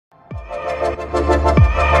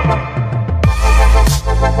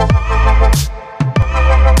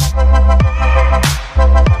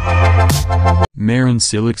Marin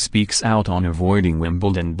Cilic speaks out on avoiding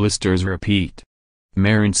Wimbledon blisters repeat.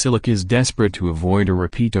 Marin Cilic is desperate to avoid a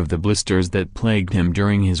repeat of the blisters that plagued him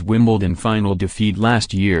during his Wimbledon final defeat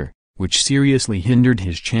last year, which seriously hindered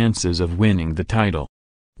his chances of winning the title.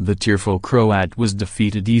 The tearful Croat was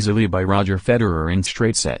defeated easily by Roger Federer in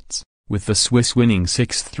straight sets, with the Swiss winning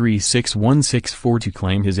 6-3, 6-1, 6-4 to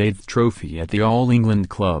claim his 8th trophy at the All England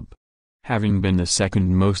club. Having been the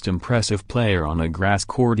second most impressive player on a grass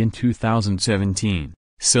court in 2017,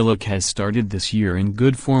 Cilic has started this year in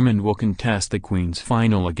good form and will contest the Queen's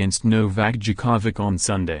final against Novak Djokovic on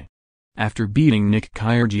Sunday. After beating Nick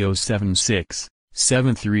Kyrgios 7-6,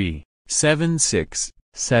 7-3, 7-6,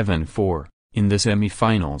 7-4, in the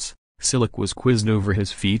semi-finals, Cilic was quizzed over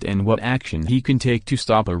his feet and what action he can take to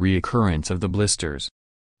stop a reoccurrence of the blisters.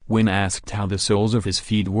 When asked how the soles of his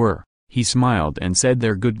feet were, he smiled and said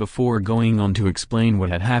they're good before going on to explain what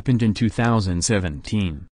had happened in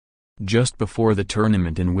 2017. Just before the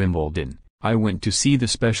tournament in Wimbledon, I went to see the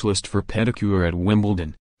specialist for pedicure at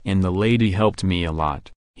Wimbledon, and the lady helped me a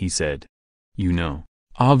lot, he said. You know,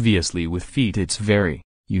 obviously with feet it's very,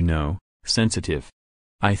 sensitive.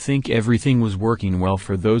 I think everything was working well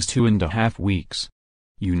for those 2.5 weeks.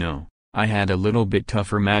 I had a little bit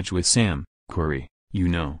tougher match with Sam Querrey,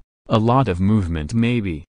 a lot of movement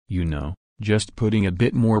maybe, just putting a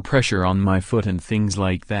bit more pressure on my foot and things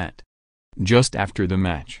like that. Just after the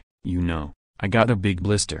match, I got a big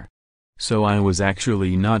blister. So I was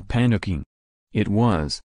actually not panicking. It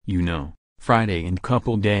was, Friday and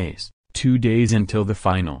couple days, 2 days until the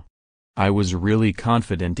final. I was really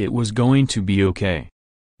confident it was going to be okay.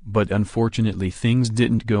 But unfortunately things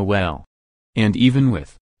didn't go well. And even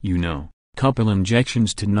with, couple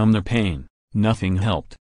injections to numb the pain, nothing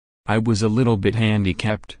helped. I was a little bit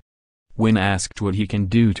handicapped. When asked what he can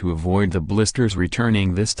do to avoid the blisters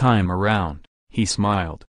returning this time around, he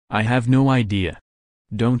smiled, I have no idea.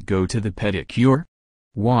 Don't go to the pedicure?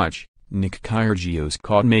 Watch, Nick Kyrgios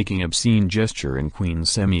caught making obscene gesture in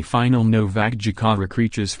Queen's semi-final. Novak Djokovic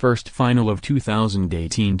reaches first final of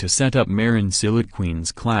 2018 to set up Marin Cilic.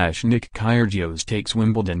 Queen's clash. Nick Kyrgios takes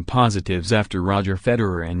Wimbledon positives after Roger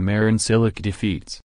Federer and Marin Cilic defeats.